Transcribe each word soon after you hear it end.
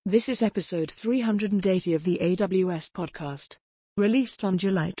This is episode 380 of the AWS podcast, released on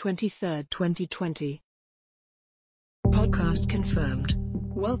July 23, 2020. Podcast confirmed.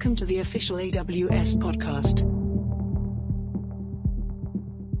 Welcome to the official AWS podcast.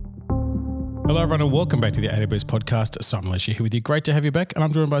 Hello everyone and welcome back to the AWS podcast. Simon Lesher here with you. Great to have you back, and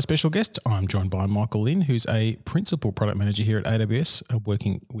I'm joined by a special guest. I'm joined by Michael Lin, who's a principal product manager here at AWS,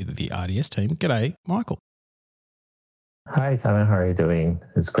 working with the RDS team. G'day, Michael. Hi, Simon. How are you doing?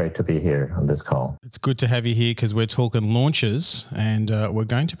 It's great to be here on this call. It's good to have you here because we're talking launches, and we're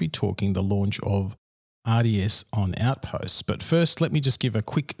going to be talking the launch of RDS on Outposts. But first, let me just give a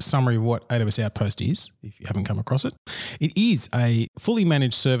quick summary of what AWS Outpost is, if you haven't come across it. It is a fully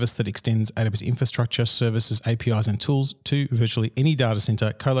managed service that extends AWS infrastructure, services, APIs, and tools to virtually any data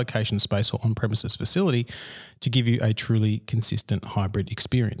center, co-location space, or on-premises facility to give you a truly consistent hybrid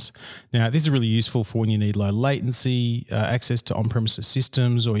experience. Now, this is really useful for when you need low latency, access to on-premises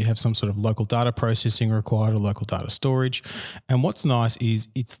systems, or you have some sort of local data processing required or local data storage. And what's nice is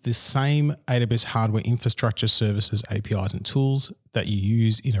it's the same AWS hardware infrastructure, services, APIs, and tools that you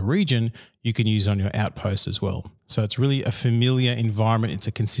use in a region, you can use on your Outpost as well. So it's really a familiar environment. It's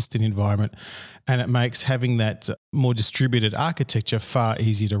a consistent environment, and it makes having that more distributed architecture far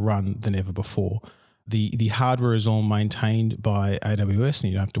easier to run than ever before. The hardware is all maintained by AWS,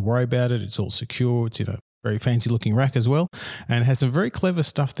 and you don't have to worry about it. It's all secure. It's in a very fancy looking rack as well, and it has some very clever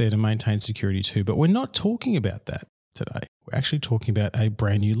stuff there to maintain security too. But we're not talking about that today. We're actually talking about a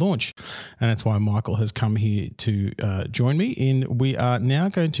brand new launch, and that's why Michael has come here to join me. We are now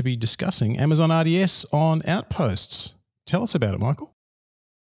going to be discussing Amazon RDS on Outposts. Tell us about it, Michael.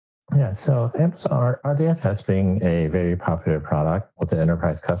 Yeah, so Amazon RDS has been a very popular product with the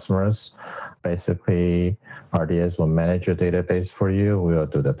enterprise customers. Basically, RDS will manage your database for you. We will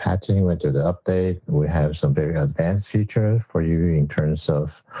do the patching, we'll do the update. We have some very advanced features for you in terms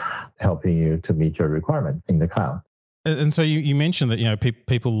of helping you to meet your requirement in the cloud. And so you mentioned that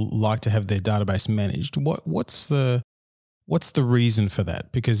people like to have their database managed. What's the reason for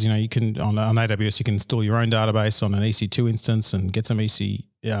that? Because you can on AWS you can install your own database on an EC2 instance and get some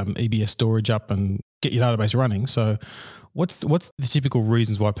EBS storage up and get your database running. So what's the typical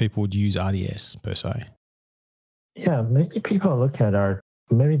reasons why people would use RDS per se? Yeah, maybe people look at it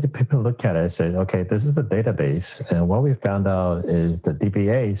and say, okay, this is the database, and what we found out is the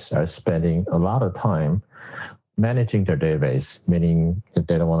DBAs are spending a lot of time managing their database, meaning if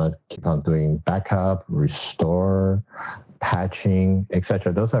they don't want to keep on doing backup, restore, patching,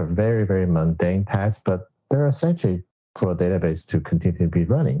 etc. Those are very, very mundane tasks, but they're essentially for a database to continue to be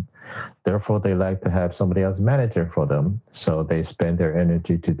running. Therefore, they like to have somebody else manage it for them, so they spend their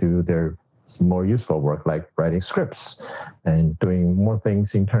energy to do their more useful work, like writing scripts and doing more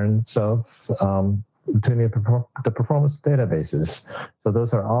things in terms of tuning the performance databases. So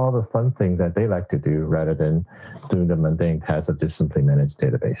those are all the fun things that they like to do rather than doing the mundane tasks of just simply manage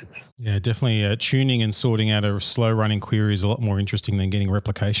databases. Yeah, definitely tuning and sorting out a slow running query is a lot more interesting than getting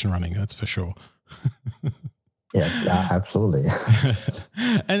replication running, that's for sure. Yes, absolutely.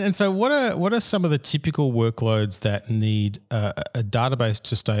 And so what are some of the typical workloads that need a database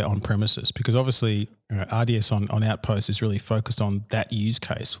to stay on premises? Because obviously RDS on Outpost is really focused on that use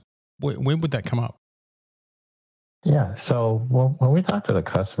case. When would that come up? Yeah, so when we talk to the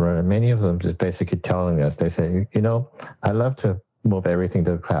customer, many of them just basically telling us, they say, I love to move everything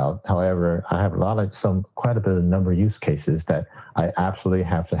to the cloud. However, I have quite a bit of number of use cases that I absolutely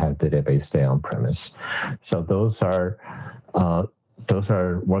have to have database stay on premise. So those are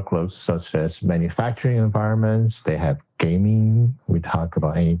workloads such as manufacturing environments. They have gaming. We talk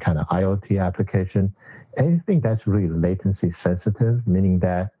about any kind of IoT application, anything that's really latency sensitive, meaning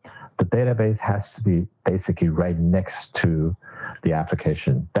that the database has to be basically right next to the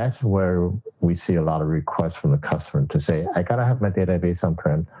application. That's where we see a lot of requests from the customer to say, I got to have my database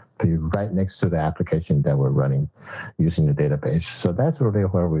on-prem, be right next to the application that we're running using the database. So that's really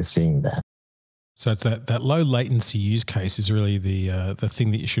where we're seeing that. So it's that low latency use case is really the thing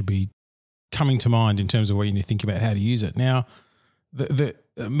that you should be coming to mind in terms of when you think about how to use it. Now,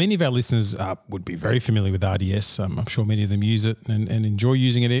 many of our listeners would be very familiar with RDS. I'm sure many of them use it and enjoy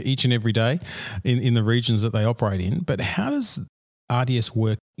using it each and every day in the regions that they operate in. But how does RDS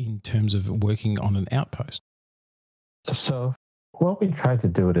work in terms of working on an Outpost? So what we try to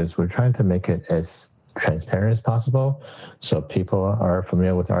do is we're trying to make it as transparent as possible. So people are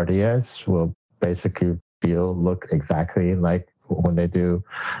familiar with RDS will basically look exactly like when they do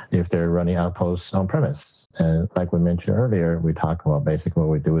if they're running Outposts on premise. And like we mentioned earlier, we talk about basically what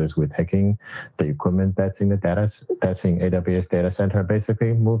we do is we're taking the equipment that's in AWS data center,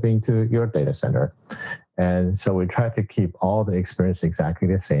 basically moving to your data center. And so we try to keep all the experience exactly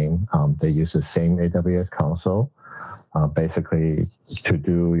the same. They use the same AWS console, basically to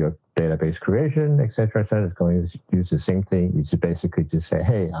do your database creation, et cetera, et cetera. It's going to use the same thing. You just basically just say,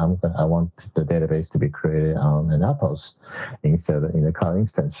 hey, I want the database to be created on an Outpost instead of in a cloud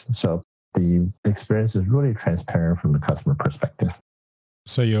instance. So the experience is really transparent from the customer perspective.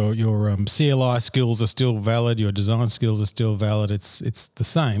 So your CLI skills are still valid, your design skills are still valid. It's the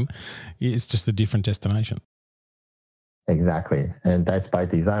same. It's just a different destination. Exactly. And that's by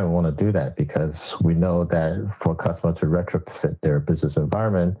design. We want to do that because we know that for customers to retrofit their business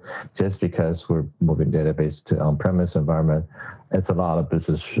environment, just because we're moving database to on-premise environment, it's a lot of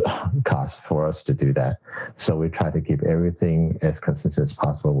business cost for us to do that. So we try to keep everything as consistent as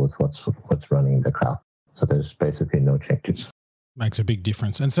possible with what's running in the cloud. So there's basically no changes. Makes a big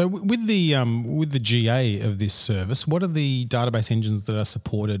difference. And so with the GA of this service, what are the database engines that are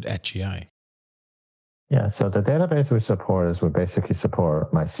supported at GA? Yeah, so the database we support is we basically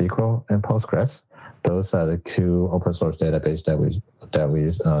support MySQL and Postgres. Those are the two open source database that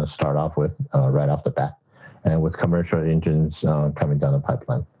we start off with right off the bat, and with commercial engines coming down the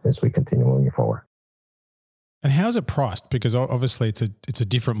pipeline as we continue moving forward. And how's it priced? Because obviously it's a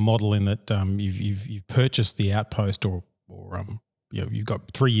different model in that you've purchased the Outpost or you've got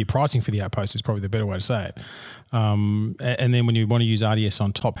 3-year pricing for the Outpost is probably the better way to say it. And then when you want to use RDS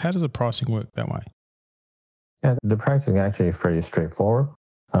on top, how does the pricing work that way? Yeah, the pricing actually is pretty straightforward.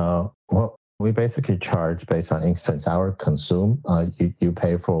 Well, we basically charge based on instance hour consumed. You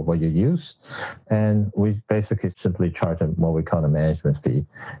pay for what you use, and we basically simply charge what we call a management fee.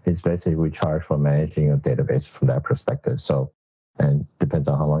 It's basically we charge for managing a database from that perspective. So, and depends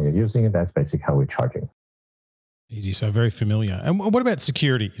on how long you're using it, that's basically how we're charging. Easy, so very familiar. And what about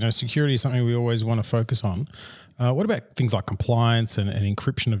security? Security is something we always want to focus on. What about things like compliance and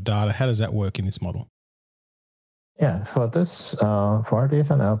encryption of data? How does that work in this model? Yeah, for this, for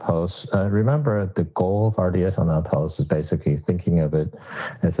RDS on Outpost, remember the goal of RDS on Outpost is basically thinking of it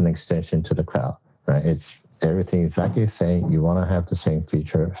as an extension to the cloud, right? It's everything exactly the same. You want to have the same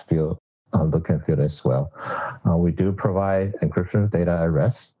feature, feel, look and feel as well. We do provide encryption of data at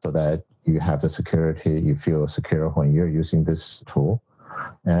rest so that you have the security, you feel secure when you're using this tool.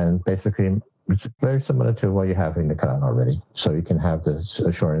 And basically, it's very similar to what you have in the cloud already. So you can have the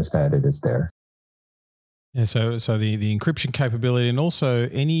assurance that it is there. Yeah, so the encryption capability and also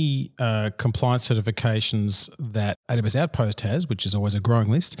any compliance certifications that AWS Outpost has, which is always a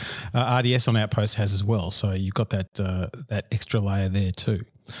growing list, RDS on Outpost has as well. So you've got that extra layer there too.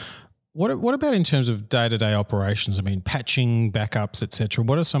 What about in terms of day-to-day operations? I mean, patching, backups, etc.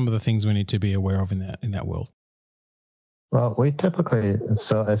 What are some of the things we need to be aware of in that world? Well, we typically,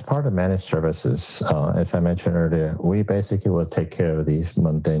 so as part of managed services, as I mentioned earlier, we basically will take care of these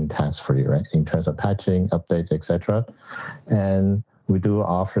mundane tasks for you, right? In terms of patching, updates, etc. And we do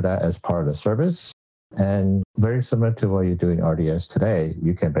offer that as part of the service. And very similar to what you do in RDS today,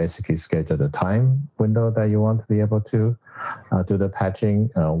 you can basically schedule the time window that you want to be able to do the patching,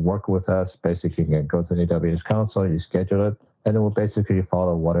 work with us. Basically, you can go to the AWS console, you schedule it, and it will basically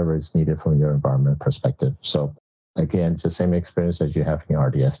follow whatever is needed from your environment perspective. So again, it's the same experience as you have in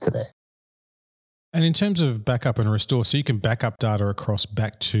RDS today. And in terms of backup and restore, so you can back up data across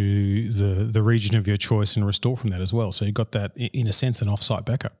back to the region of your choice and restore from that as well. So you've got that, in a sense, an offsite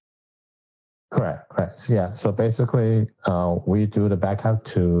backup. Correct. Yeah. So basically, we do the backup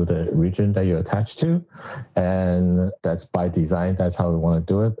to the region that you're attached to, and that's by design. That's how we want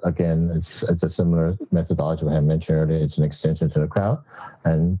to do it. Again, it's a similar methodology we had mentioned earlier. It's an extension to the cloud,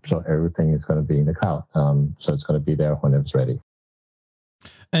 and so everything is going to be in the cloud. So it's going to be there when it's ready.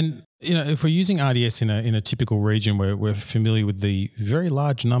 And if we're using RDS in a typical region where we're familiar with the very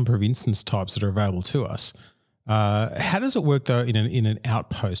large number of instance types that are available to us. How does it work though in an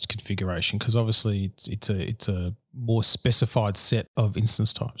Outpost configuration? Because obviously it's a more specified set of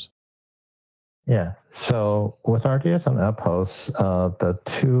instance types. Yeah. So with RDS on Outpost, the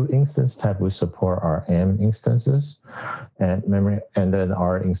two instance type we support are M instances and memory, and then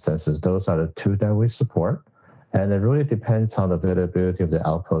R instances. Those are the two that we support, and it really depends on the availability of the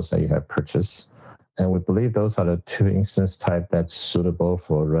Outpost that you have purchased. And we believe those are the two instance type that's suitable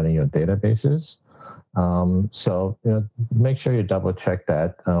for running your databases. So make sure you double check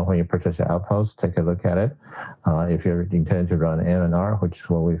that when you purchase your Outpost. Take a look at it. If you're intending to run M and R, which is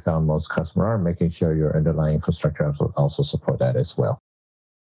what we found most customers are, making sure your underlying infrastructure also support that as well.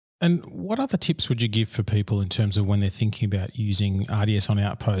 And what other tips would you give for people in terms of when they're thinking about using RDS on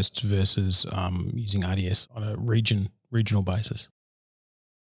Outpost versus using RDS on a regional basis?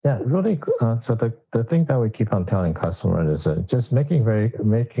 Yeah, really. So the thing that we keep on telling customers is just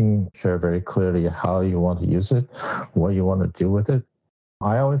making sure very clearly how you want to use it, what you want to do with it.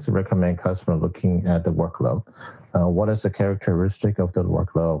 I always recommend customer looking at the workload. What is the characteristic of the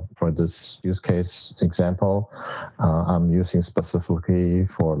workload for this use case example? I'm using specifically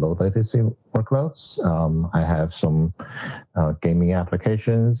for low latency workloads. I have some gaming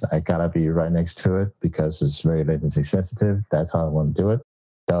applications. I gotta be right next to it because it's very latency sensitive. That's how I want to do it.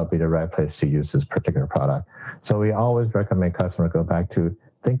 That would be the right place to use this particular product. So we always recommend customer go back to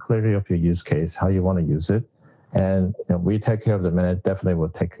think clearly of your use case, how you want to use it. And we take care of definitely will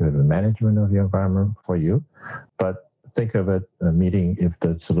take care of the management of your environment for you. But think of it meeting if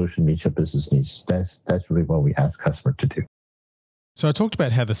the solution meets your business needs. That's really what we ask customer to do. So I talked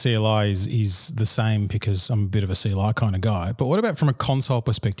about how the CLI is the same because I'm a bit of a CLI kind of guy. But what about from a console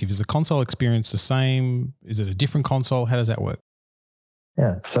perspective? Is the console experience the same? Is it a different console? How does that work?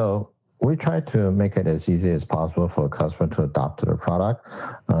 Yeah, so we try to make it as easy as possible for a customer to adopt to the product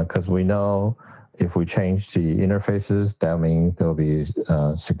because we know if we change the interfaces, that means there will be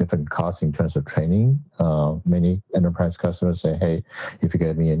significant cost in terms of training. Many enterprise customers say, hey, if you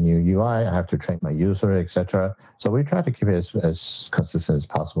get me a new UI, I have to train my user, etc. So we try to keep it as consistent as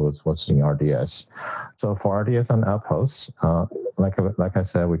possible with what's in RDS. So for RDS on Outposts, like I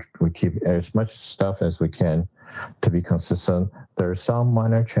said, we keep as much stuff as we can to be consistent. There are some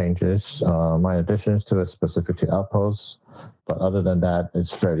minor changes, minor additions to it specific to Outposts, but other than that,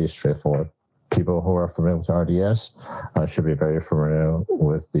 it's fairly straightforward. People who are familiar with RDS should be very familiar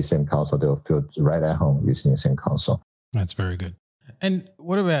with the same console. They'll feel right at home using the same console. That's very good. And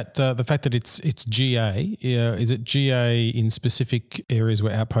what about the fact that it's GA? Is it GA in specific areas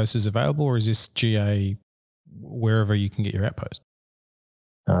where Outpost is available, or is this GA wherever you can get your Outpost?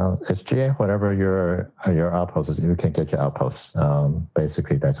 It's GA whatever your Outpost is. You can get your Outpost.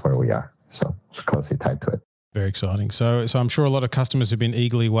 Basically, that's where we are. So it's closely tied to it. Very exciting. So I'm sure a lot of customers have been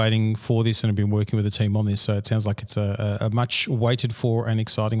eagerly waiting for this and have been working with the team on this. So it sounds like it's a much waited for and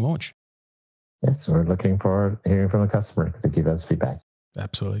exciting launch. Yes, we're looking forward to hearing from the customer to give us feedback.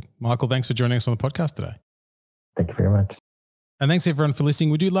 Absolutely. Michael, thanks for joining us on the podcast today. Thank you very much. And thanks everyone for listening.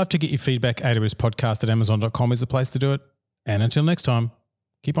 We do love to get your feedback. AWS podcast at amazon.com is the place to do it. And until next time,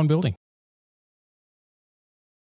 keep on building.